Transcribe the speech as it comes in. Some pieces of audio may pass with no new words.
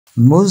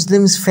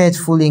Muslims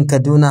faithful in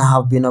Kaduna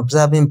have been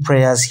observing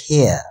prayers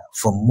here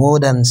for more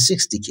than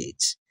 6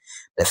 decades.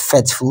 The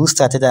faithful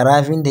started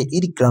arriving the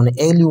Eid ground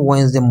early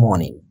Wednesday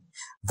morning.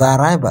 The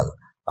arrival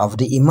of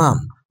the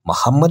Imam,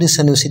 Muhammad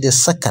Sanusi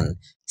II,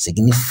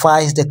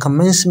 signifies the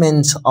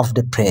commencement of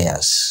the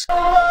prayers.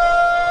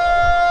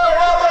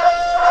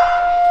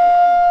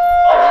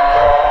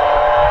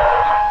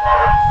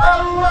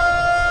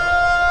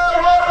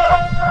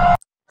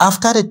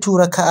 After the 2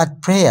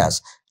 raka'at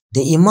prayers,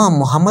 the Imam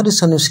Muhammad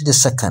Sanusi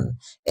II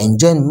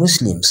enjoined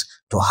Muslims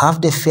to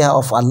have the fear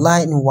of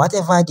Allah in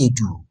whatever they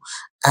do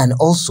and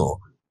also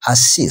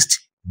assist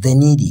the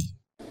needy.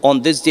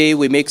 On this day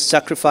we make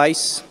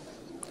sacrifice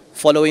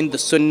following the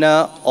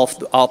sunnah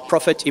of our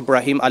Prophet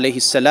Ibrahim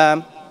alayhi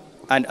salam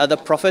and other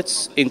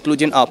prophets,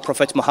 including our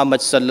Prophet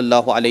Muhammad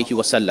sallallahu alayhi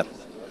wasallam.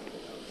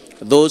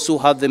 Those who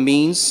have the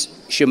means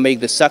should make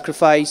the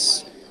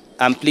sacrifice,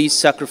 and please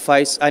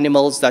sacrifice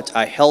animals that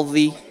are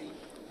healthy,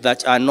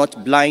 that are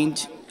not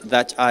blind,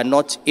 that are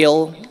not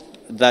ill,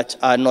 that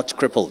are not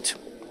crippled.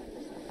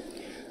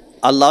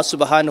 Allah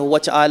subhanahu wa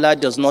ta'ala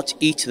does not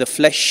eat the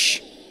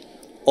flesh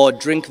or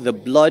drink the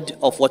blood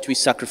of what we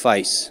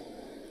sacrifice.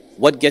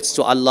 What gets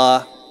to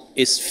Allah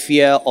is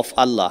fear of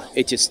Allah.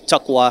 It is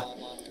taqwa,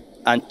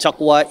 and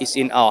taqwa is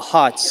in our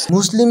hearts.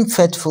 Muslim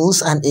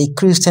faithfuls and a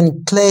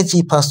Christian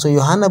clergy, Pastor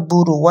Yohana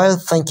Buru, while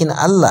thanking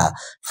Allah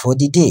for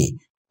the day,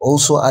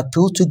 also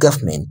appealed to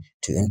government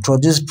to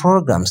introduce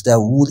programs that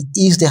would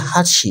ease the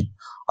hardship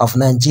of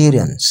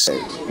Nigerians.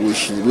 We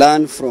should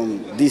learn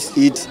from this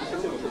Eid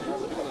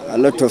a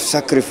lot of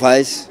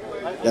sacrifice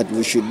that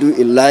we should do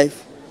in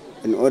life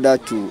in order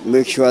to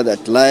make sure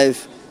that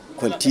life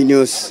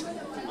continues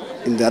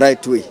in the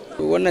right way.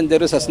 Wannan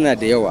darussa suna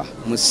da yawa,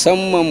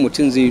 musamman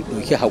mutum zai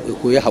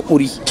koyi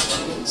haƙuri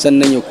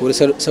sannan ya koyi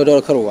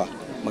sadaukarwa.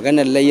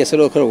 Maganar layya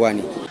sadaukarwa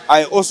ne.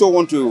 I also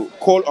want to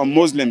call on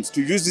Muslims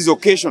to use this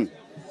occasion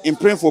in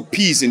praying for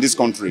peace in this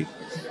country,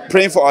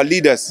 praying for our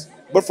leaders,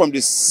 both from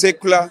the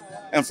secular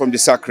and from the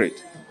sacred.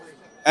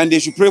 And they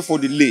should pray for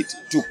the late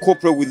to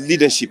cooperate with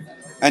leadership,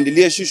 and the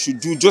leadership should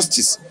do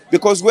justice,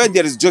 because where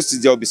there is justice,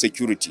 there will be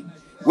security.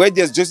 Where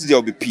there is justice, there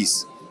will be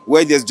peace.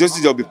 Where there is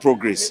justice, there will be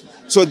progress.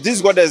 So this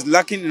is what is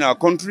lacking in our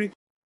country.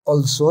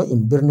 Also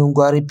in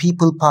Birnungwari,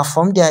 people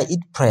performed their Eid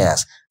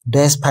prayers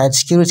despite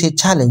security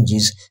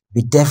challenges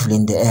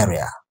bedeviling the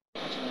area.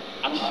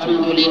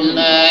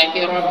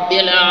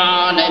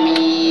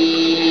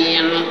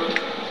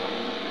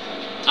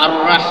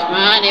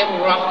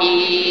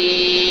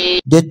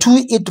 The 2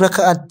 Eid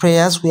raka'at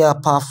prayers were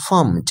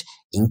performed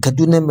in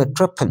Kaduna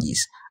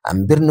Metropolis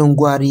and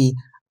Birnungwari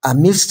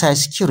amidst tight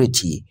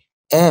security,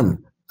 aimed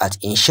at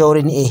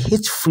ensuring a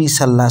hit-free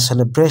Salah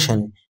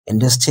celebration in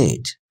the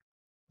state.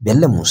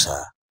 Bello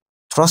Musa,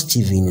 Trust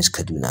TV News,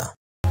 Kaduna.